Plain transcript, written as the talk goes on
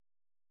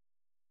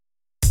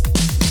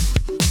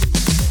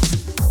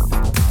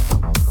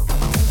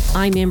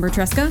I'm Amber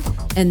Tresca,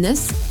 and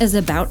this is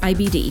About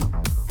IBD.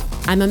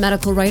 I'm a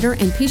medical writer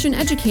and patient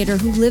educator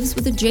who lives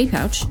with a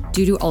J-pouch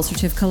due to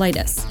ulcerative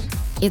colitis.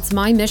 It's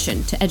my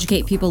mission to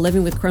educate people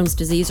living with Crohn's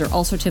disease or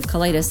ulcerative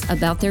colitis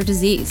about their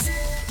disease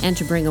and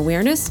to bring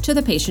awareness to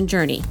the patient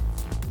journey.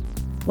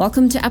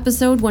 Welcome to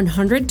episode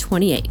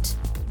 128.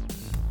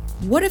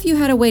 What if you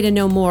had a way to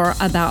know more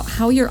about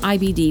how your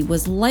IBD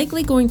was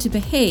likely going to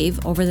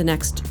behave over the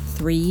next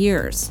 3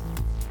 years?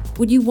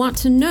 Would you want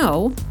to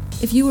know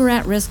if you were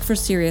at risk for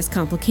serious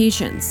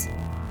complications?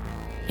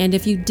 And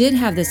if you did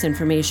have this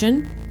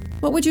information,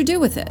 what would you do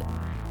with it?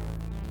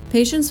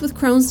 Patients with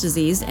Crohn's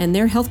disease and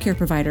their healthcare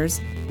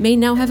providers may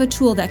now have a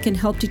tool that can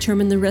help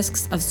determine the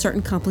risks of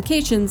certain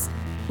complications,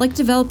 like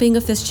developing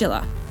a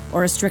fistula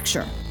or a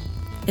stricture.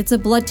 It's a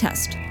blood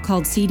test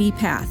called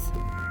CD-Path.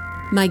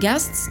 My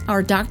guests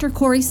are Dr.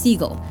 Corey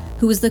Siegel,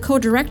 who is the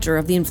co-director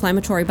of the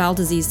Inflammatory Bowel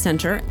Disease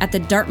Center at the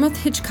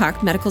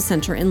Dartmouth-Hitchcock Medical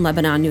Center in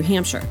Lebanon, New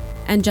Hampshire,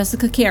 and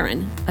Jessica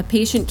Karen, a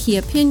patient key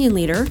opinion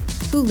leader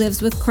who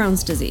lives with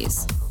Crohn's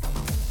disease.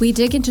 We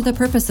dig into the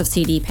purpose of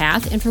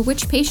CD-Path and for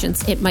which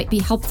patients it might be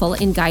helpful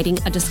in guiding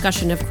a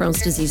discussion of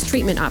Crohn's disease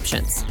treatment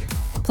options.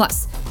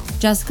 Plus,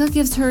 Jessica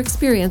gives her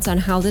experience on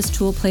how this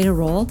tool played a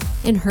role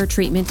in her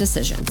treatment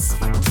decisions.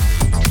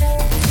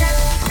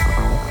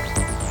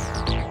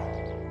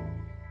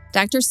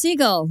 Dr.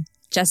 Siegel,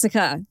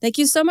 Jessica, thank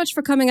you so much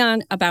for coming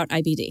on About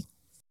IBD.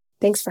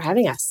 Thanks for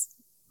having us.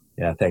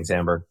 Yeah, thanks,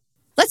 Amber.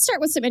 Let's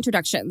start with some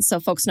introductions so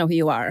folks know who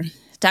you are.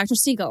 Dr.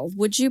 Siegel,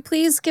 would you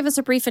please give us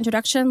a brief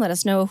introduction? Let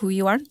us know who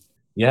you are.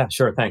 Yeah,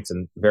 sure. Thanks.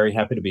 And very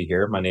happy to be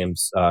here. My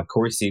name's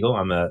Corey Siegel.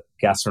 I'm a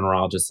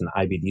gastroenterologist and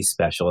IBD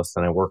specialist,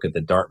 and I work at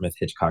the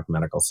Dartmouth-Hitchcock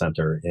Medical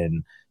Center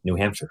in New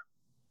Hampshire.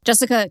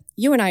 Jessica,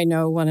 you and I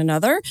know one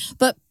another,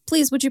 but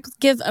please, would you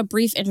give a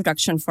brief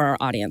introduction for our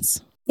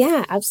audience?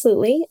 Yeah,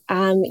 absolutely.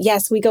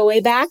 Yes, we go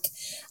way back.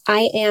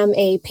 I am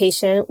a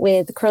patient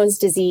with Crohn's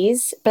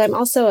disease, but I'm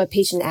also a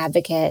patient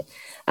advocate,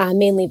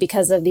 mainly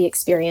because of the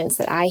experience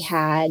that I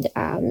had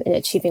in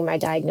achieving my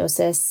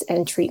diagnosis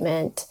and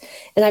treatment.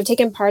 And I've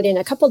taken part in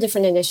a couple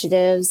different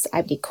initiatives,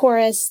 IBD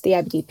Chorus, the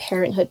IBD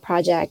Parenthood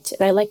Project,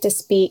 and I like to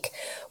speak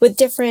with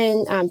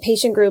different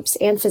patient groups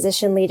and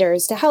physician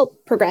leaders to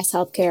help progress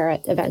healthcare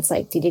at events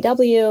like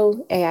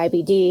DDW,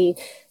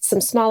 AIBD,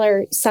 some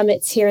smaller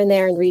summits here and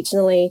there and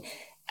regionally,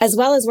 as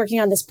well as working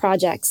on this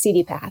project,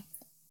 CD-Path.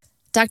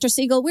 Dr.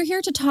 Siegel, we're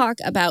here to talk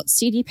about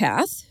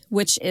CD-Path,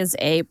 which is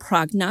a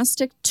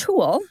prognostic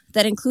tool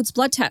that includes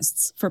blood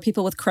tests for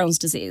people with Crohn's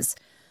disease.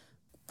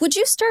 Would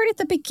you start at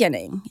the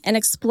beginning and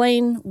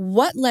explain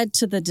what led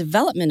to the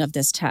development of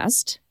this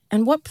test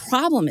and what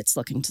problem it's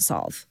looking to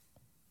solve?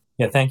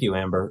 Yeah, thank you,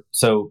 Amber.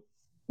 So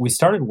we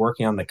started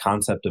working on the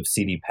concept of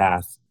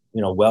CD-Path,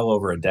 well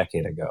over a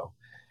decade ago.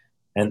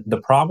 And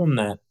the problem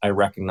that I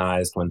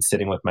recognized when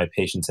sitting with my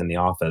patients in the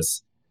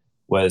office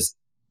was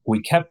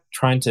we kept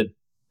trying to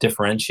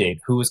differentiate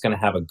who was going to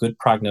have a good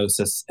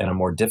prognosis and a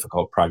more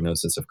difficult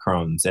prognosis of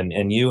Crohn's.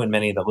 And you and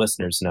many of the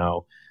listeners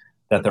know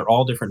that they're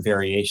all different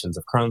variations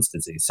of Crohn's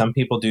disease. Some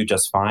people do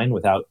just fine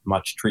without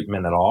much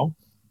treatment at all,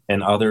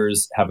 and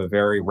others have a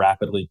very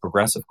rapidly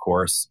progressive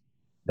course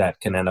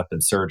that can end up in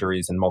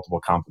surgeries and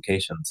multiple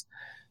complications.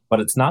 But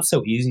it's not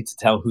so easy to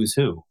tell who's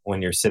who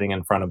when you're sitting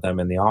in front of them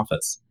in the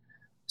office.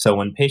 So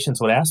when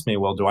patients would ask me,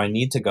 well, do I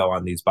need to go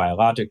on these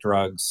biologic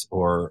drugs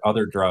or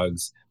other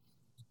drugs?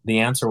 The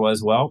answer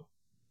was, well,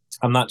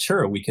 I'm not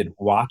sure. We could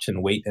watch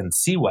and wait and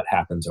see what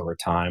happens over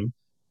time,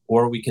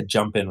 or we could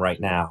jump in right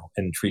now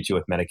and treat you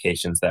with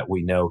medications that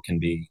we know can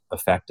be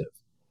effective.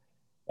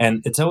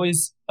 And it's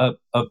always a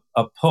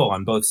pull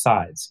on both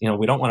sides.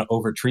 We don't want to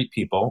overtreat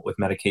people with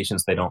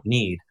medications they don't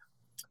need.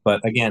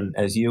 But again,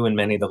 as you and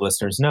many of the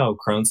listeners know,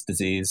 Crohn's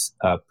disease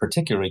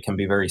particularly can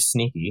be very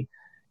sneaky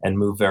and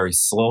move very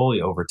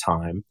slowly over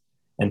time.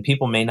 And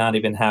people may not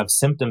even have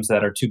symptoms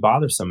that are too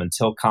bothersome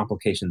until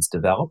complications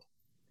develop.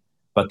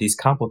 But these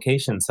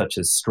complications, such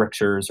as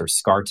strictures or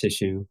scar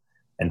tissue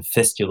and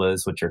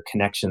fistulas, which are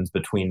connections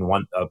between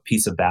a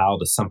piece of bowel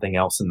to something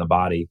else in the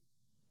body,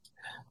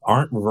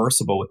 aren't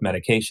reversible with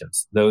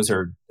medications.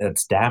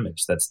 That's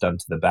damage that's done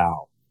to the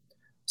bowel.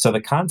 So the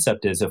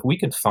concept is if we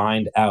could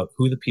find out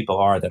who the people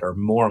are that are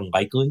more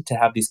likely to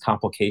have these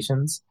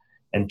complications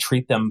and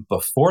treat them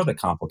before the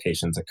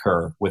complications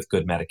occur with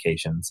good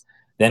medications,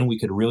 then we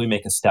could really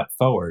make a step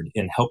forward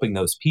in helping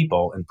those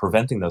people and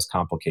preventing those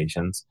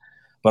complications,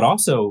 but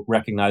also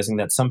recognizing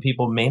that some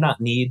people may not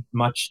need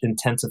much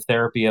intensive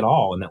therapy at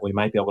all and that we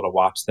might be able to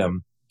watch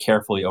them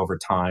carefully over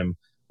time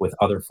with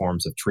other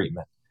forms of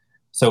treatment.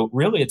 So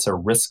really, it's a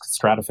risk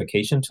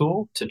stratification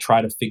tool to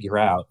try to figure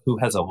out who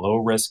has a low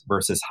risk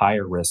versus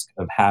higher risk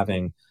of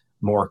having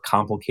more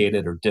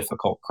complicated or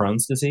difficult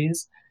Crohn's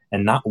disease,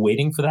 and not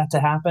waiting for that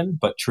to happen,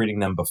 but treating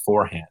them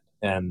beforehand.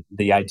 And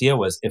the idea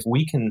was if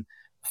we can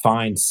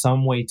find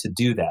some way to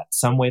do that,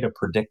 some way to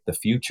predict the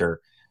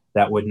future,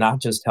 that would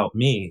not just help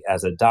me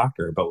as a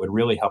doctor, but would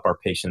really help our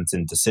patients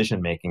in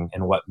decision-making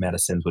and what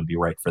medicines would be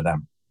right for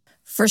them.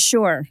 For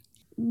sure.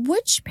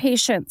 Which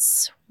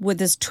patients would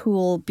this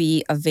tool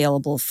be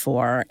available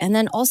for? And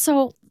then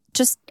also,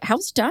 just how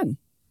it's done?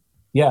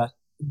 Yeah.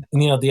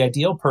 The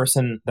ideal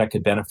person that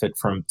could benefit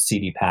from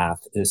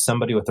CD-PATH is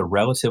somebody with a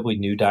relatively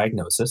new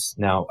diagnosis.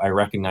 Now, I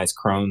recognize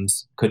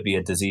Crohn's could be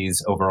a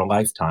disease over a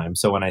lifetime.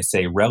 So when I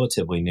say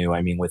relatively new,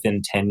 I mean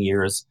within 10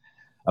 years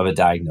of a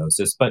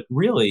diagnosis. But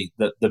really,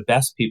 the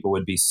best people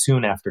would be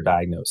soon after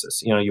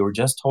diagnosis. You were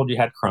just told you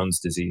had Crohn's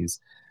disease.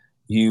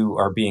 You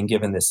are being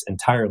given this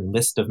entire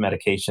list of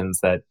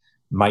medications that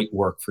might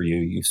work for you.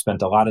 You've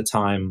spent a lot of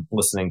time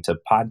listening to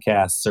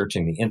podcasts,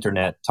 searching the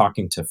internet,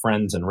 talking to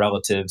friends and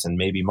relatives, and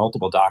maybe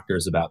multiple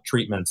doctors about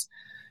treatments.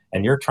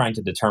 And you're trying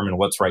to determine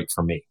what's right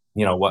for me.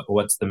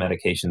 What's the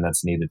medication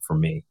that's needed for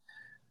me.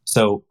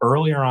 So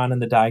earlier on in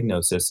the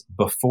diagnosis,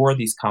 before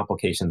these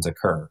complications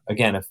occur,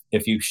 again,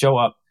 if you show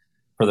up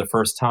for the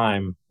first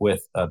time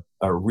with a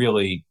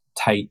really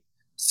tight,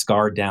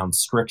 scarred down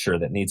stricture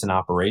that needs an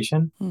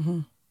operation,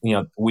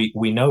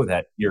 we know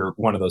that you're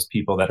one of those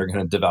people that are going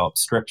to develop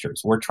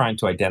strictures. We're trying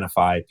to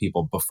identify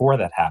people before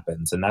that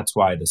happens. And that's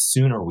why the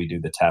sooner we do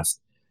the test,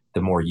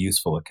 the more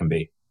useful it can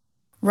be.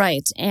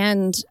 Right.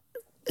 And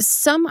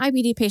some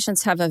IBD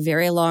patients have a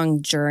very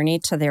long journey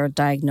to their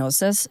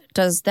diagnosis.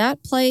 Does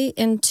that play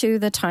into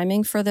the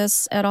timing for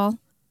this at all?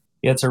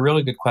 Yeah, it's a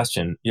really good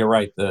question. You're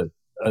right.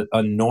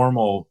 A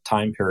normal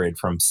time period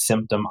from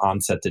symptom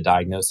onset to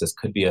diagnosis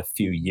could be a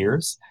few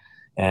years.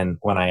 And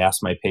when I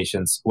ask my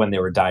patients when they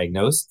were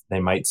diagnosed, they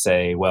might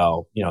say,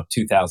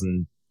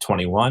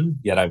 2021,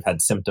 yet I've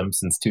had symptoms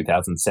since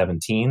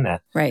 2017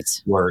 that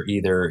were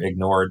either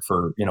ignored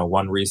for,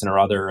 one reason or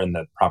other, and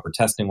the proper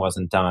testing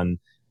wasn't done,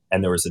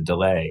 and there was a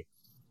delay.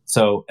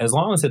 So as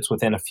long as it's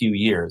within a few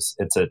years,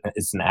 it's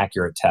an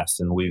accurate test.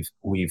 And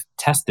we've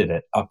tested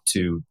it up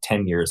to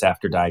 10 years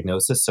after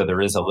diagnosis. So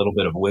there is a little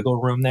bit of wiggle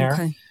room there.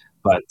 Okay.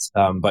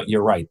 But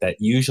you're right that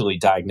usually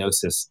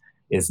diagnosis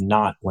is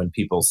not when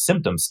people's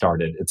symptoms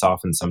started. It's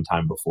often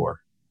sometime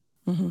before.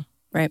 Mm-hmm.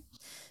 Right.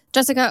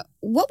 Jessica,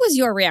 what was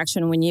your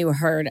reaction when you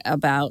heard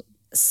about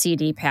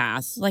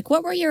CD-PATH? Like,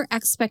 what were your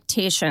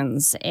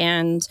expectations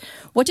and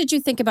what did you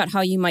think about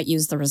how you might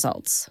use the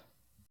results?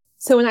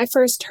 So when I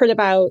first heard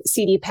about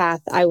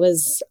CD-PATH, I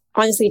was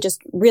honestly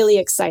just really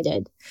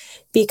excited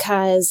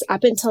because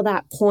up until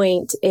that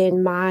point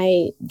in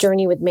my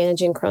journey with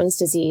managing Crohn's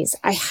disease,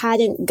 I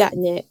hadn't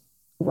gotten it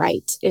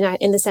right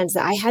in the sense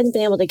that I hadn't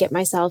been able to get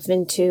myself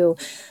into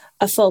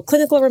a full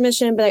clinical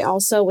remission, but I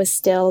also was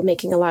still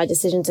making a lot of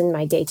decisions in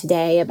my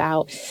day-to-day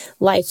about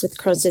life with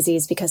Crohn's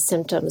disease because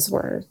symptoms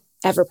were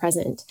ever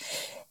present.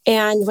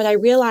 And what I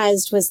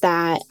realized was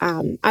that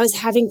I was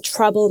having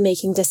trouble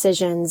making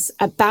decisions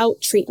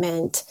about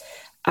treatment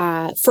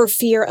for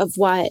fear of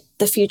what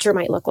the future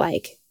might look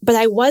like. But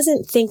I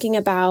wasn't thinking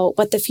about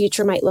what the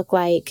future might look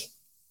like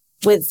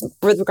with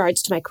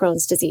regards to my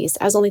Crohn's disease.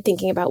 I was only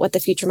thinking about what the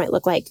future might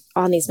look like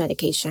on these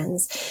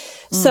medications.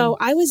 So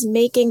I was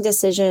making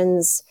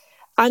decisions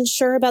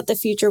unsure about the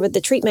future with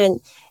the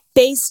treatment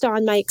based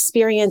on my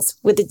experience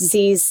with the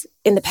disease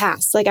in the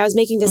past. Like I was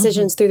making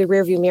decisions through the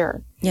rearview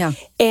mirror. Yeah.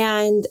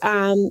 And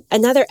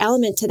another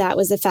element to that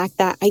was the fact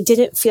that I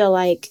didn't feel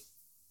like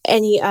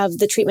any of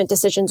the treatment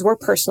decisions were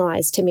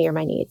personalized to me or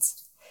my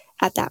needs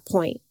at that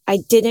point. I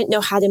didn't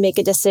know how to make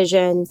a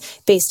decision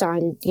based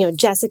on,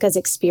 Jessica's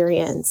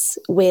experience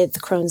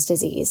with Crohn's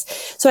disease.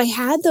 So I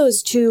had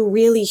those two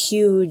really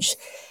huge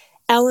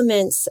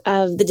elements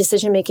of the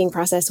decision-making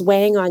process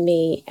weighing on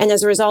me. And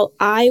as a result,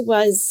 I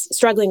was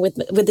struggling with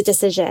the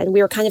decision.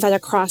 We were kind of at a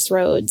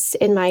crossroads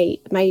in my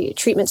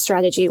treatment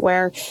strategy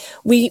where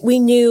we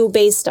knew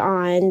based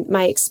on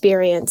my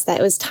experience that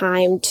it was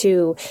time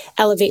to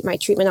elevate my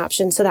treatment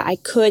options so that I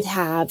could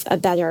have a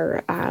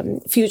better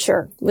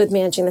future with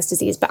managing this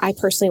disease. But I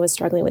personally was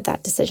struggling with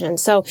that decision.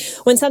 So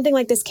when something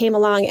like this came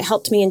along, it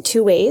helped me in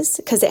two ways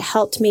because it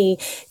helped me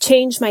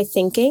change my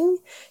thinking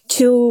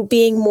to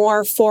being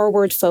more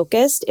forward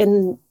focused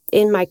in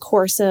my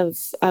course of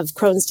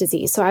Crohn's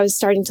disease. So I was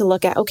starting to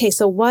look at, okay,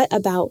 so what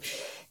about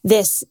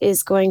this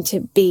is going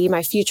to be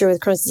my future with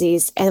Crohn's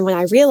disease? And when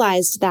I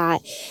realized that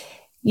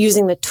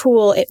using the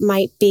tool, it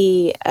might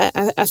be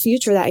a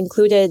future that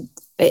included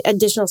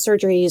additional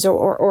surgeries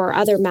or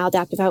other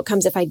maladaptive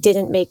outcomes if I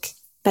didn't make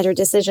better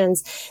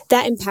decisions,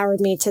 that empowered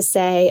me to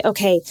say,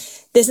 okay,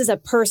 this is a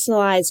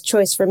personalized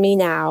choice for me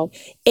now.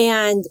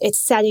 And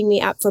it's setting me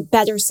up for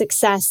better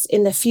success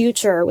in the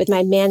future with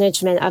my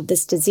management of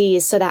this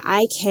disease so that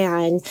I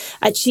can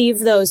achieve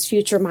those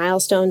future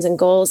milestones and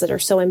goals that are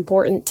so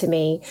important to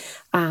me.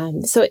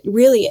 So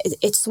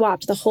it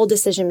swapped the whole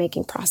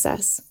decision-making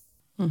process.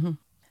 Mm-hmm.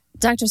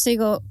 Dr.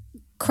 Siegel,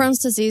 Crohn's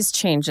disease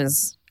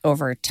changes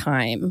over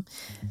time.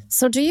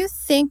 So do you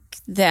think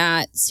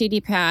that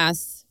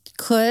CD-PATH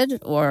could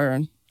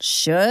or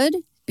should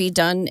be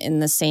done in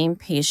the same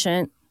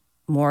patient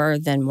more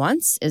than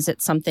once? Is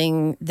it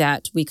something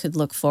that we could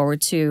look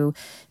forward to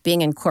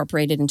being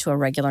incorporated into a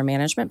regular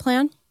management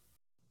plan?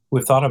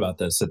 We've thought about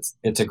this.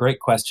 It's a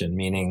great question,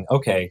 meaning,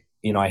 okay,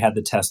 I had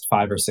the test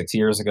 5 or 6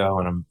 years ago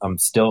and I'm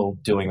still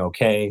doing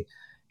okay.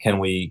 Can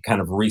we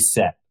kind of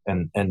reset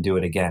and do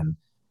it again?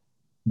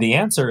 The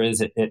answer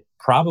is it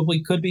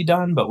probably could be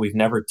done, but we've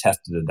never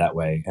tested it that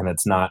way, and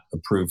it's not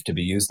approved to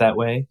be used that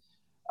way.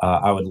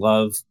 I would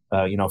love,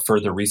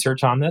 further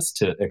research on this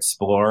to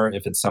explore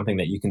if it's something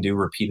that you can do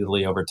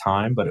repeatedly over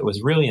time. But it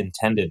was really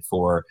intended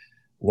for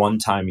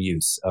one-time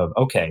use of,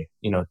 okay,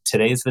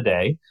 today's the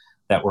day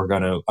that we're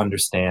going to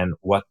understand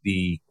what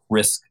the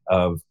risk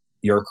of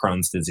your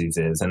Crohn's disease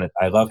is. And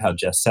I love how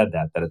Jess said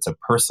that it's a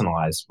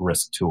personalized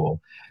risk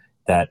tool,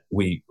 that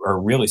we are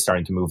really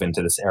starting to move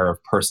into this era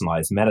of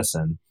personalized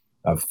medicine.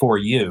 For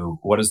you,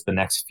 what does the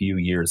next few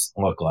years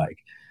look like?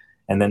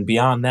 And then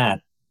beyond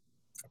that,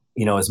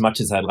 as much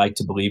as I'd like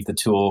to believe the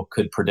tool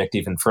could predict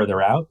even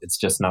further out, it's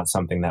just not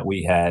something that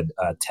we had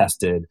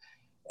tested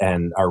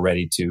and are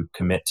ready to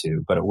commit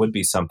to. But it would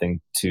be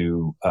something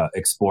to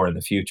explore in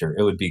the future.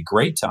 It would be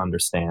great to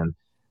understand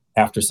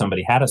after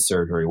somebody had a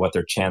surgery what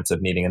their chance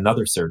of needing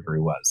another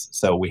surgery was.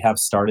 So we have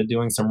started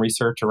doing some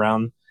research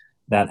around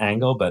that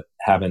angle, but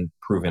haven't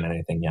proven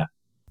anything yet.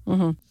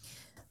 Mm-hmm.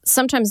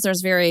 Sometimes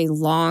there's very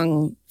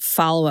long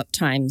follow-up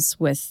times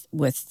with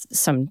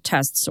some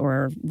tests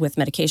or with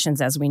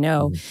medications, as we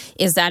know. Mm-hmm.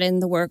 Is that in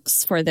the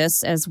works for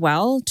this as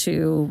well?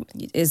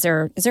 Is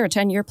there a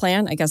 10-year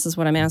plan, I guess is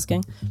what I'm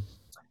asking?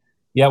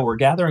 Yeah, we're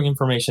gathering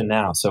information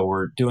now. So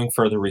we're doing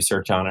further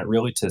research on it,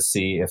 really to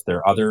see if there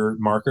are other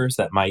markers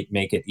that might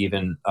make it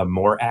even a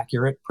more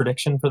accurate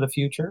prediction for the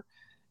future.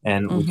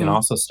 And we can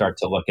also start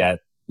to look at,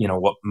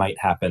 what might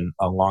happen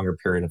a longer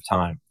period of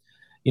time.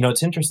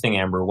 It's interesting,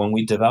 Amber, when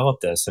we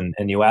developed this, and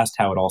you asked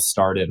how it all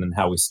started and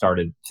how we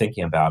started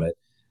thinking about it.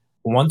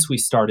 Once we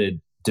started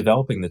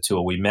developing the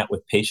tool, we met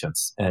with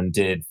patients and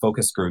did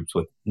focus groups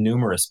with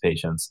numerous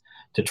patients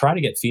to try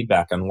to get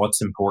feedback on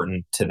what's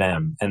important to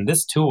them. And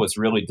this tool was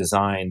really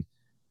designed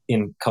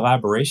in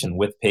collaboration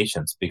with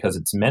patients because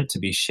it's meant to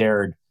be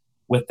shared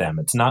with them.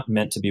 It's not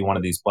meant to be one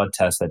of these blood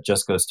tests that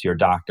just goes to your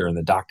doctor and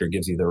the doctor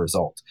gives you the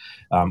result,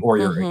 or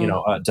your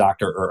a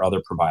doctor or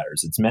other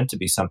providers. It's meant to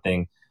be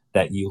something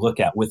that you look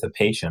at with a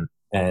patient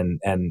and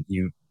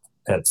you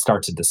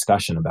starts a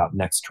discussion about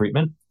next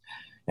treatment.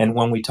 And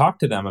when we talked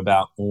to them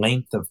about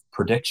length of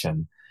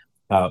prediction,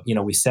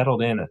 we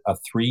settled in a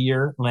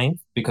 3-year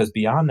length because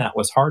beyond that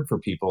was hard for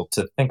people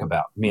to think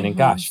about, meaning,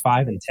 gosh,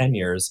 5 and 10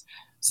 years,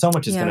 so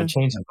much is going to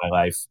change in my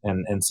life.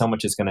 And so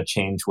much is going to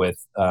change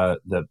with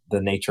the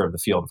nature of the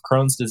field of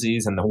Crohn's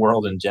disease and the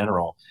world in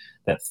general,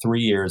 that 3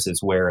 years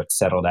is where it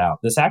settled out.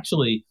 This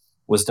actually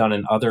was done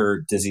in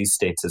other disease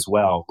states as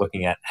well,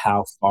 looking at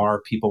how far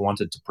people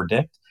wanted to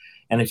predict.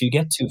 And if you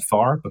get too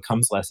far, it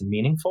becomes less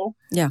meaningful,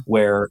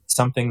 where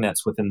something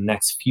that's within the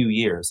next few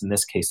years, in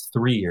this case,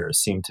 3 years,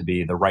 seemed to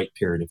be the right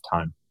period of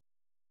time.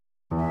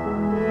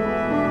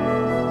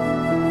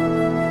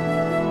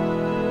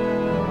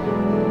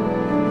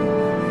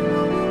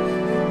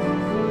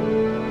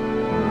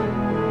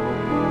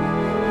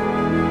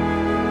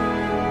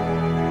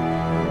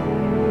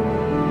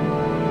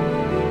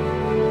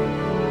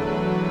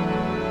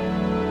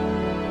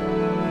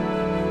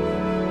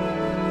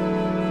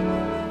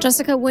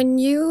 Jessica, when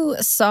you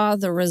saw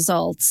the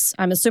results,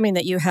 I'm assuming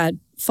that you had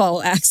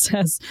full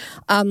access.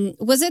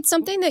 Was it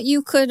something that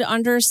you could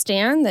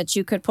understand, that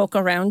you could poke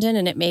around in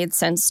and it made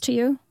sense to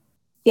you?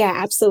 Yeah,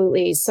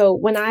 absolutely. So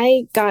when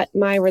I got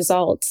my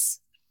results,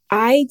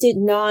 I did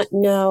not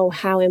know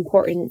how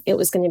important it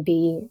was going to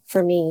be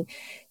for me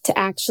to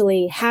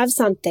actually have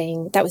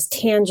something that was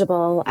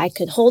tangible, I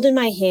could hold in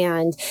my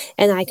hand,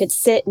 and I could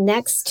sit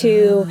next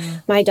to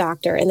my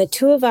doctor, and the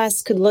two of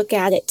us could look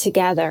at it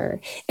together,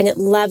 and it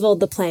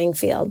leveled the playing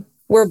field.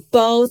 We're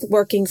both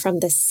working from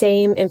the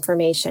same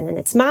information, and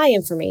it's my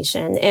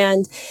information.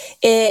 And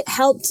it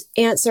helped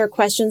answer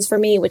questions for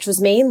me, which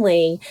was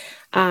mainly,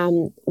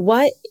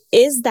 what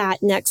is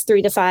that next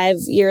 3 to 5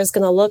 years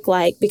going to look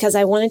like? Because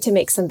I wanted to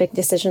make some big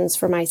decisions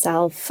for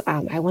myself.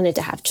 I wanted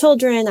to have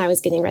children. I was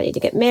getting ready to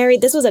get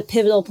married. This was a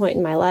pivotal point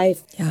in my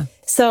life. Yeah.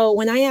 So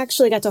when I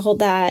actually got to hold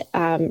that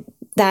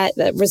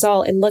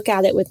result and look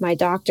at it with my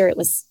doctor, it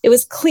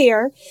was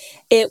clear.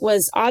 It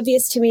was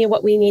obvious to me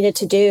what we needed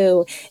to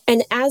do.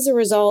 And as a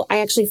result, I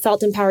actually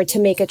felt empowered to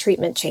make a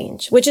treatment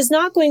change, which is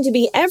not going to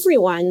be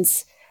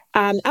everyone's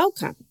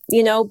outcome,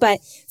 but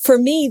for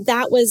me,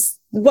 that was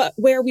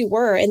where we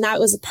were. And that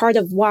was a part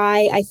of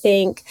why I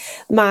think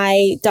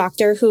my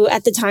doctor, who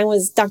at the time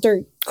was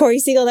Dr. Corey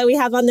Siegel, that we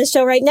have on this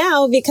show right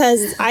now,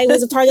 because I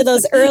was a part of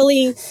those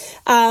early,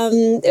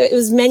 it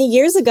was many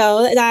years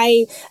ago, and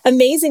I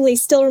amazingly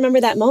still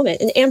remember that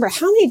moment. And Amber,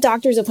 how many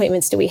doctor's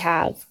appointments do we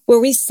have where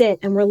we sit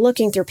and we're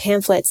looking through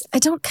pamphlets? I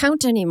don't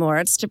count anymore.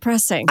 It's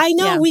depressing. I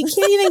know. Yeah. We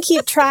can't even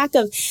keep track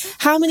of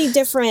how many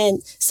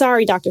different,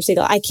 sorry, Dr.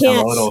 Siegel, I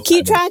can't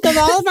keep track of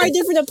all of our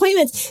different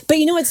appointments. But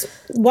what's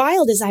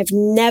wild is I've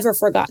never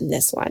forgotten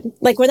this one.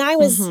 Like when I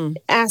was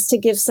asked to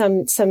give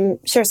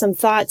share some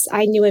thoughts,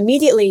 I knew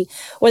immediately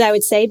what I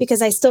would say,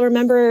 because I still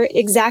remember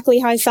exactly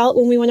how I felt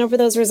when we went over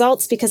those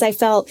results, because I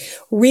felt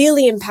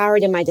really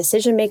empowered in my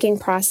decision-making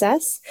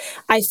process.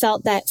 I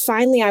felt that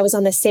finally I was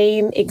on the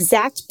same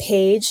exact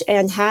page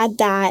and had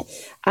that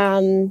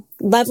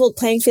leveled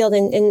playing field,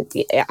 and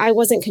I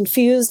wasn't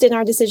confused in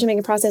our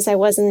decision-making process. I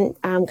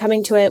wasn't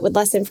coming to it with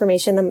less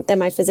information than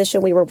my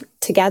physician. We were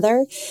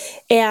together.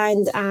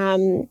 And,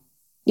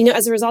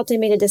 as a result, I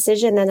made a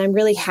decision that I'm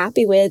really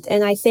happy with,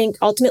 and I think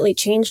ultimately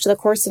changed the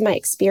course of my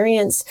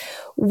experience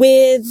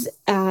with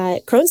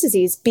Crohn's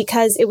disease,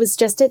 because it was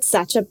just at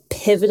such a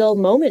pivotal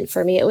moment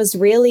for me. It was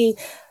really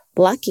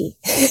lucky.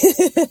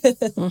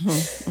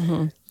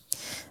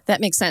 That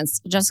makes sense.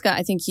 Jessica,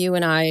 I think you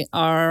and I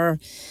are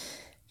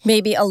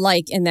maybe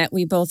alike in that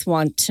we both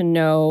want to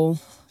know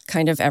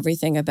kind of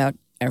everything about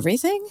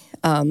everything,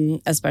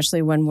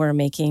 especially when we're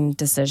making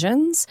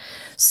decisions.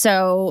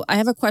 So I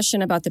have a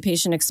question about the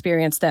patient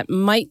experience that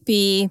might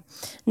be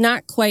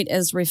not quite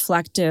as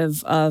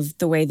reflective of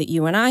the way that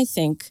you and I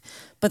think,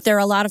 but there are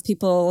a lot of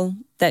people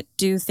that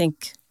do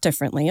think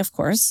differently, of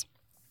course.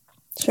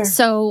 Sure.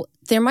 So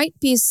there might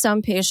be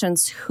some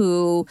patients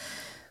who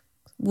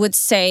would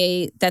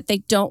say that they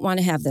don't want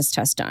to have this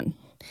test done.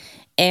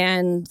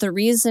 And the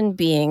reason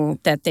being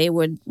that they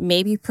would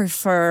maybe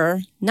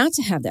prefer not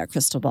to have that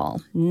crystal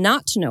ball,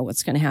 not to know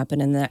what's going to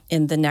happen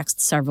in the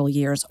next several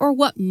years, or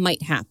what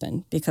might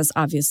happen, because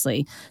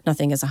obviously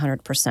nothing is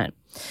 100%.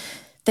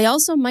 They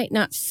also might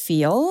not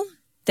feel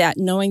that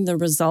knowing the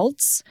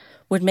results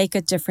would make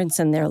a difference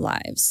in their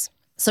lives.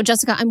 So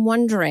Jessica, I'm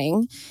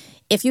wondering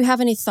if you have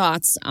any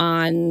thoughts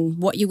on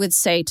what you would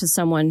say to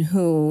someone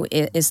who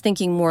is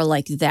thinking more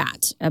like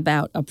that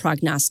about a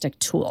prognostic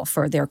tool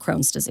for their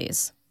Crohn's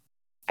disease.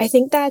 I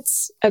think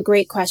that's a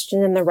great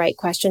question and the right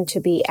question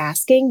to be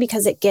asking,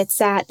 because it gets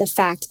at the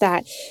fact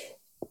that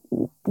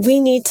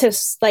we need to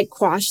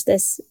quash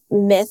this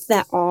myth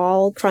that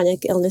all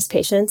chronic illness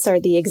patients are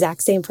the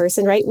exact same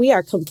person, right? We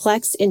are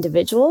complex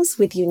individuals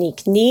with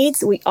unique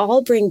needs. We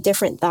all bring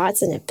different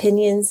thoughts and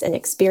opinions and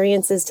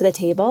experiences to the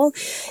table.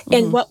 Mm-hmm.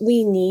 And what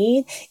we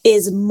need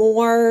is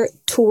more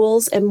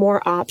tools and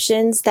more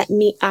options that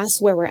meet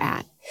us where we're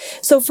at.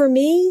 So for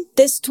me,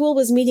 this tool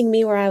was meeting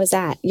me where I was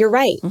at. You're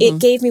right. Mm-hmm. It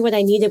gave me what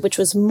I needed, which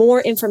was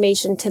more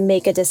information to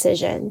make a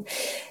decision.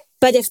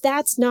 But if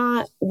that's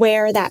not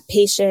where that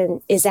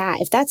patient is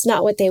at, if that's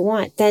not what they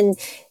want, then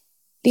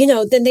they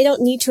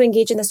don't need to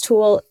engage in this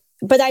tool.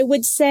 But I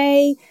would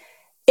say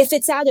if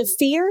it's out of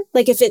fear,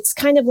 like if it's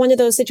kind of one of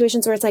those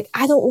situations where it's like,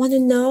 I don't want to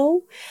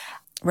know.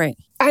 Right.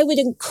 I would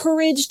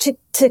encourage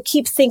to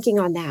keep thinking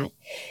on that.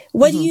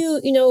 What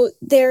do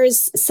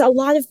there's a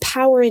lot of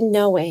power in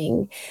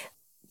knowing,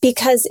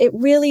 because it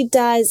really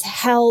does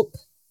help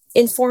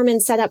inform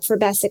and set up for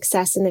best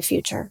success in the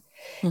future.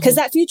 Because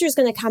that future is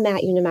going to come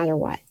at you no matter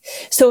what.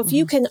 So if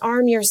you can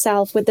arm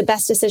yourself with the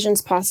best decisions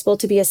possible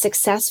to be as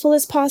successful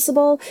as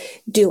possible,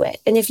 do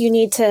it. And if you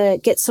need to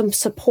get some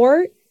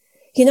support,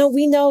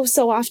 we know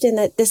so often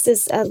that this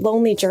is a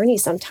lonely journey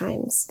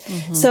sometimes.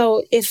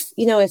 So if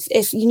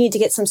you need to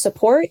get some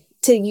support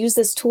to use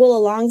this tool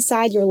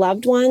alongside your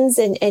loved ones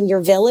and your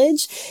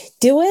village,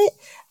 do it.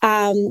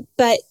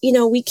 But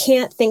we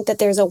can't think that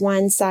there's a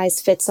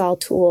one-size-fits-all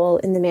tool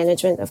in the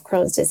management of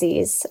Crohn's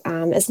disease.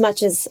 As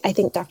much as I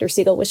think Dr.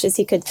 Siegel wishes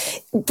he could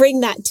bring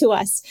that to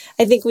us,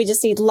 I think we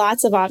just need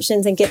lots of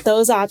options and get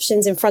those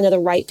options in front of the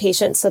right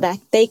patients so that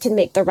they can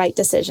make the right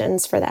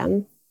decisions for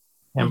them.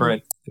 Amber,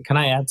 can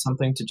I add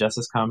something to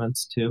Jess's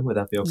comments too? Would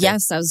that be okay?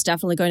 Yes, I was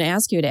definitely going to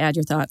ask you to add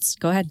your thoughts.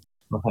 Go ahead.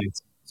 Well,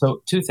 thanks.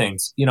 So two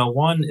things,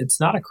 one, it's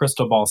not a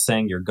crystal ball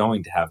saying you're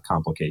going to have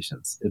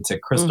complications. It's a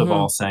crystal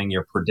ball saying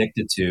you're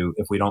predicted to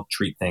if we don't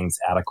treat things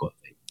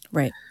adequately.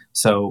 Right.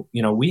 So,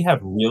 we have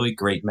really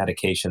great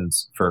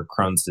medications for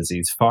Crohn's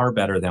disease, far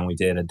better than we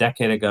did a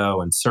decade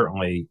ago, and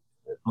certainly,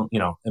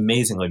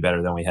 amazingly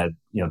better than we had,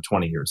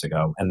 20 years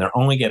ago. And they're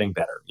only getting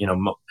better.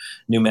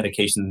 New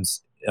medications,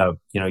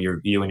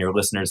 you and your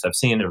listeners have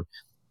seen are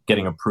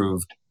getting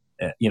approved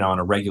on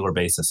a regular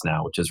basis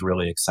now, which is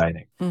really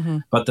exciting.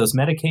 But those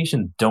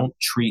medications don't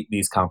treat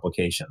these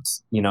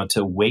complications.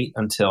 To wait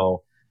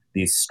until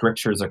these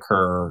strictures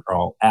occur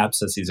or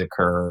abscesses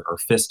occur or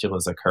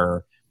fistulas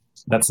occur,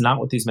 that's not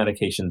what these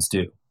medications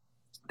do.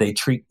 They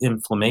treat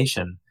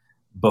inflammation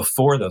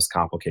before those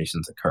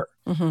complications occur.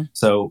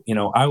 So,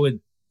 I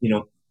would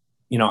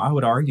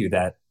argue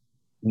that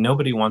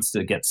nobody wants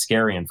to get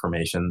scary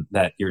information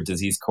that your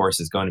disease course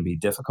is going to be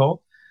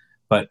difficult.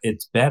 But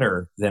it's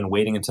better than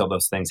waiting until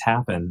those things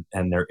happen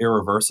and they're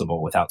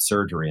irreversible without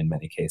surgery in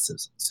many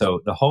cases.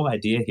 So the whole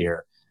idea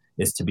here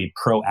is to be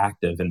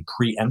proactive and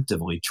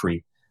preemptively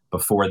treat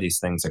before these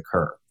things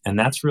occur. And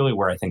that's really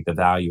where I think the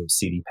value of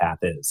CDPath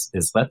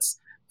is let's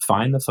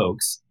find the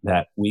folks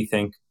that we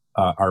think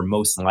are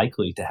most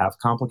likely to have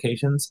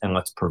complications and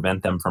let's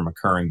prevent them from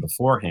occurring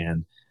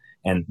beforehand.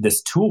 And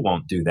this tool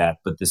won't do that,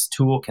 but this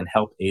tool can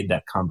help aid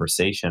that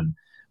conversation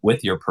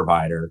with your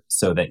provider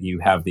so that you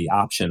have the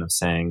option of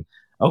saying,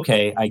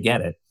 okay, I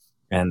get it.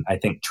 And I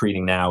think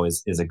treating now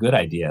is a good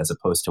idea as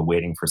opposed to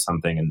waiting for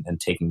something and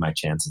taking my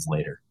chances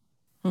later.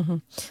 Mm-hmm.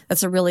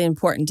 That's a really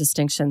important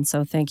distinction.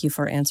 So thank you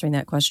for answering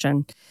that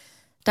question.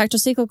 Dr.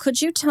 Siegel,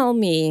 could you tell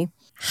me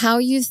how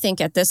you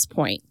think at this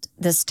point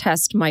this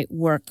test might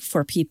work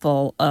for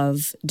people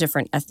of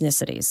different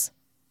ethnicities?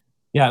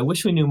 Yeah, I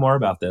wish we knew more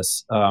about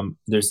this.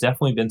 There's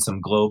definitely been some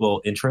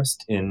global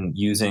interest in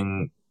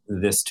using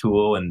this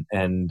tool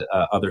and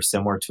other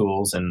similar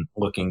tools and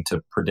looking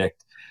to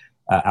predict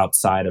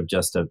outside of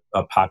just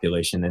a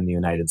population in the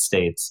United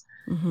States.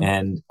 Mm-hmm.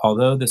 And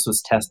although this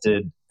was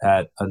tested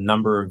at a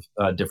number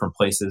of different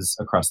places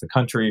across the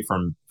country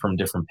from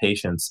different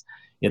patients,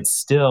 it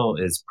still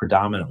is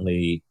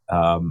predominantly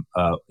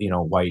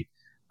white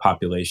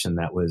population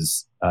that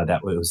was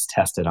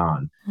tested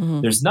on.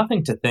 Mm-hmm. There's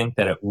nothing to think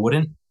that it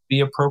wouldn't be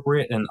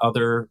appropriate in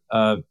other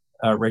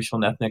racial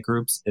and ethnic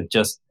groups. It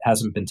just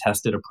hasn't been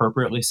tested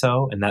appropriately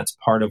so, and that's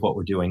part of what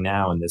we're doing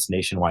now in this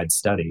nationwide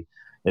study,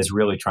 is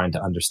really trying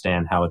to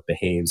understand how it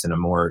behaves in a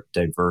more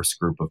diverse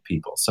group of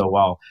people. So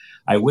while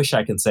I wish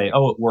I could say,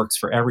 oh, it works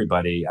for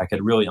everybody, I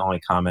could really only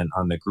comment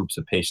on the groups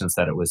of patients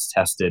that it was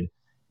tested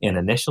in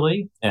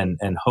initially and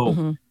hope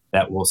Mm-hmm.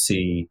 that we'll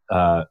see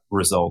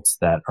results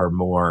that are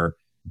more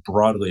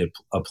broadly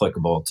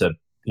applicable to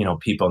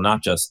people,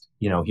 not just,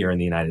 here in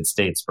the United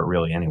States, but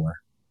really anywhere.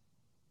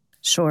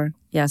 Sure.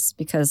 Yes,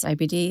 because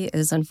IBD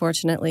is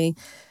unfortunately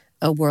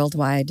a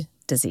worldwide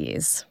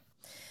disease.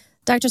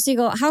 Dr.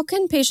 Siegel, how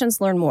can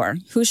patients learn more?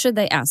 Who should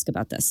they ask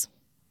about this?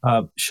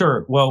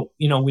 Sure. Well,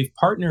 we've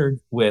partnered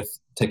with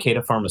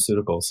Takeda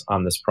Pharmaceuticals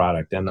on this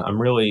product, and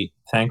I'm really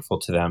thankful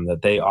to them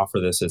that they offer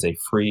this as a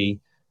free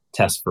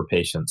test for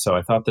patients. So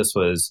I thought this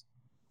was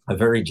a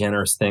very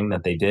generous thing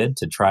that they did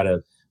to try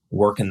to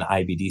work in the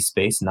IBD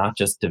space, not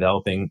just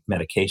developing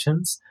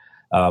medications,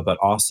 but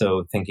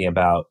also thinking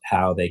about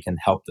how they can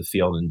help the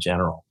field in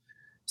general.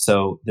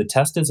 So the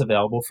test is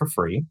available for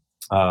free.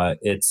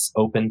 It's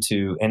open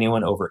to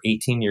anyone over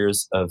 18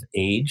 years of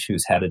age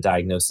who's had a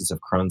diagnosis of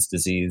Crohn's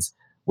disease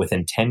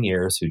within 10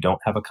 years who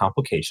don't have a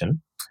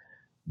complication.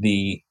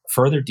 The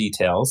further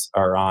details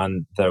are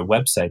on the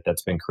website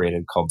that's been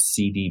created called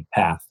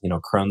CDPath,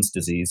 Crohn's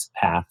Disease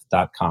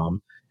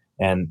Path.com.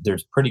 And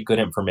there's pretty good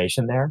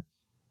information there.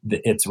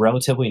 It's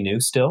relatively new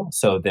still,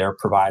 so their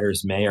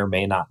providers may or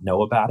may not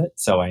know about it.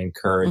 So I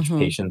encourage Mm-hmm.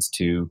 patients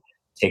to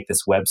take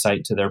this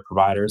website to their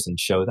providers and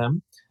show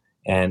them.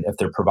 And if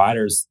their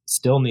providers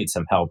still need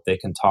some help, they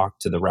can talk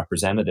to the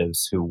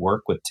representatives who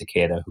work with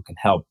Takeda who can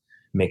help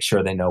make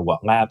sure they know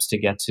what labs to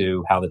get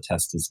to, how the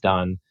test is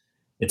done.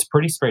 It's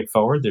pretty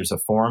straightforward. There's a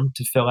form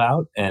to fill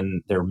out,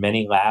 and there are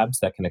many labs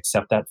that can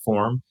accept that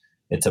form.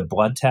 It's a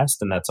blood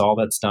test, and that's all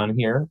that's done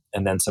here.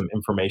 And then some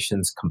information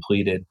is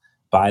completed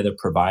by the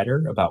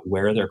provider about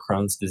where their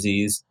Crohn's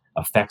disease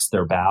affects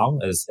their bowel.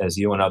 As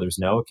you and others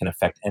know, it can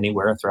affect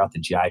anywhere throughout the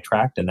GI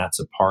tract, and that's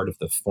a part of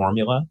the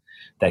formula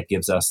that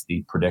gives us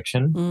the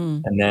prediction.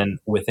 Mm. And then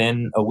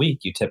within a week,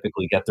 you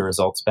typically get the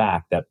results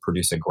back that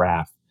produce a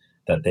graph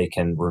that they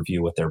can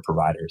review with their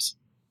providers.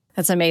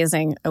 That's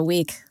amazing. A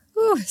week.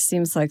 Whew,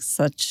 seems like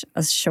such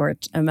a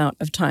short amount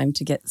of time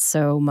to get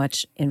so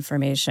much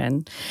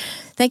information.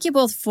 Thank you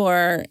both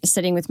for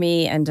sitting with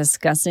me and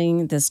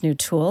discussing this new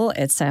tool.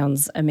 It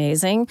sounds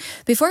amazing.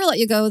 Before I let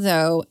you go,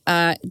 though,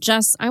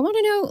 Jess, I want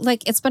to know,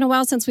 it's been a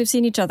while since we've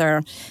seen each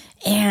other,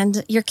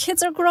 and your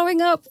kids are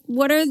growing up.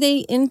 What are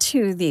they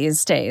into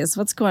these days?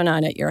 What's going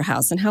on at your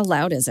house, and how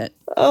loud is it?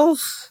 Oh,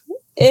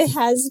 it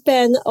has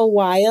been a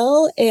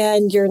while,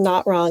 and you're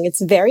not wrong. It's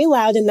very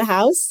loud in the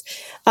house.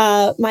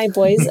 My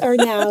boys are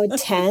now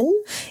 10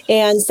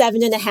 and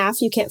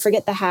 7.5. You can't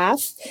forget the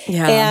half.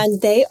 Yeah.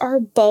 And they are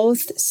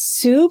both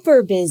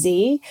super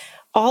busy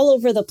all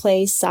over the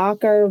place,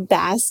 soccer,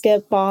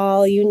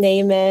 basketball, you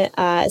name it.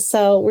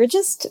 So we're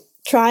just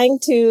trying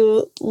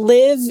to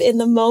live in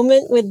the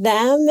moment with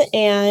them.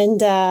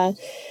 And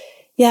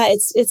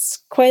it's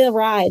quite a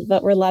ride,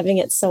 but we're loving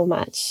it so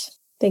much.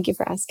 Thank you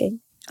for asking.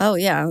 Oh,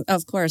 yeah,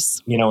 of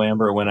course.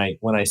 Amber, when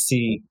I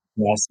see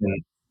Jess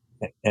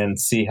and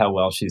see how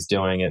well she's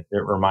doing, it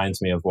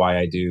reminds me of why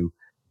I do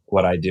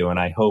what I do. And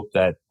I hope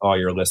that all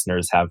your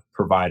listeners have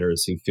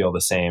providers who feel the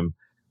same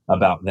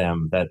about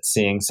them, that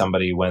seeing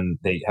somebody when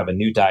they have a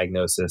new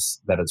diagnosis,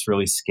 that it's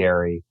really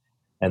scary,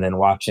 and then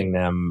watching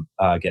them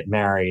get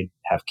married,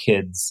 have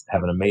kids,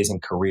 have an amazing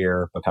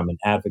career, become an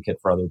advocate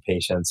for other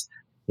patients.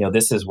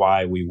 This is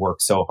why we work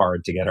so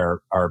hard to get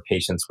our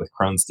patients with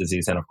Crohn's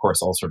disease and, of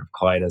course, ulcerative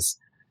colitis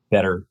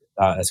better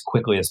as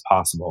quickly as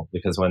possible.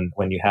 Because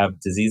when you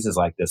have diseases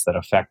like this that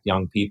affect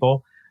young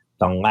people,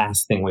 the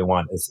last thing we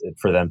want is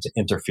for them to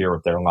interfere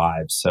with their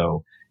lives.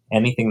 So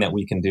anything that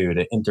we can do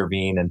to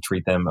intervene and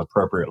treat them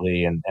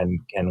appropriately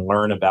and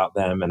learn about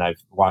them, and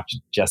I've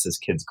watched Jess's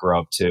kids grow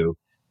up too,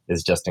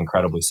 is just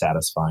incredibly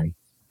satisfying.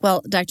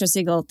 Well, Dr.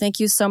 Siegel, thank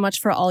you so much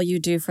for all you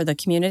do for the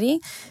community.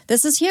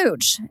 This is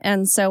huge.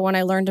 And so when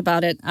I learned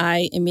about it,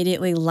 I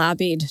immediately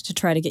lobbied to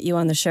try to get you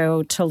on the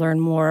show to learn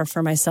more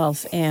for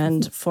myself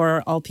and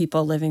for all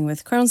people living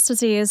with Crohn's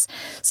disease.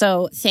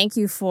 So thank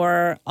you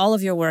for all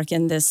of your work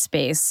in this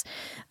space.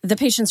 The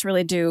patients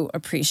really do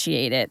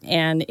appreciate it,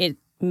 and it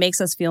makes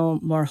us feel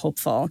more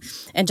hopeful.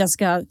 And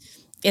Jessica,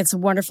 It's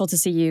wonderful to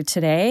see you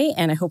today,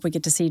 and I hope we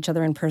get to see each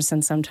other in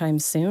person sometime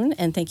soon.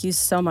 And thank you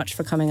so much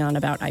for coming on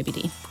About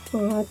IBD.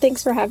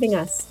 Thanks for having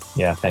us.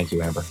 Yeah, thank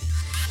you, Amber.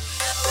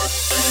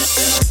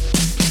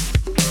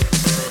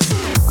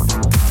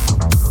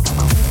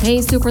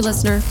 Hey, super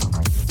listener.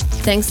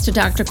 Thanks to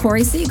Dr.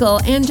 Corey Siegel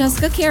and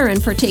Jessica Karen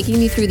for taking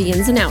me through the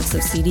ins and outs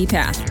of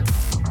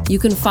CDPath. You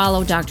can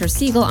follow Dr.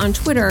 Siegel on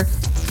Twitter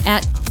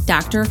at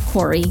Dr.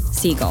 Corey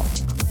Siegel.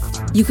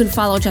 You can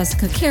follow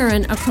Jessica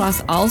Karen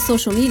across all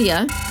social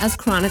media as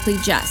Chronically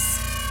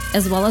Jess,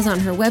 as well as on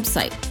her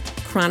website,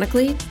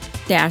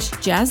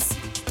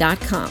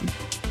 chronically-jess.com.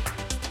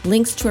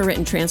 Links to a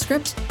written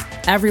transcript,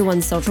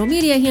 everyone's social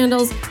media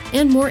handles,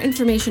 and more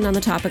information on the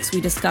topics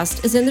we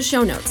discussed is in the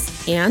show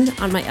notes and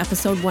on my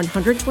episode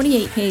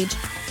 128 page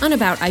on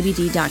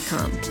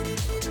aboutibd.com.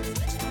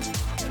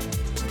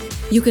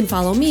 You can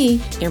follow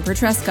me, Amber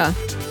Tresca,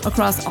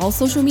 across all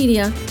social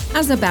media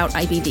as About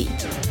IBD.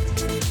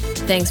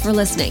 Thanks for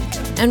listening.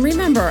 And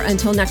remember,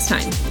 until next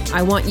time,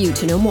 I want you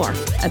to know more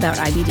about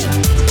IBD.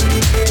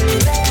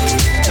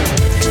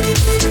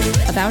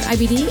 About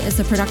IBD is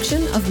a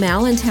production of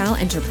Mal and Tal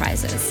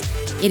Enterprises.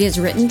 It is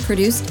written,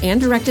 produced, and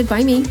directed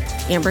by me,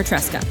 Amber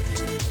Tresca.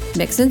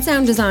 Mix and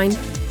sound design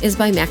is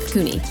by Mac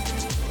Cooney.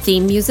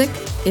 Theme music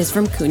is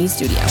from Cooney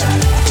Studio.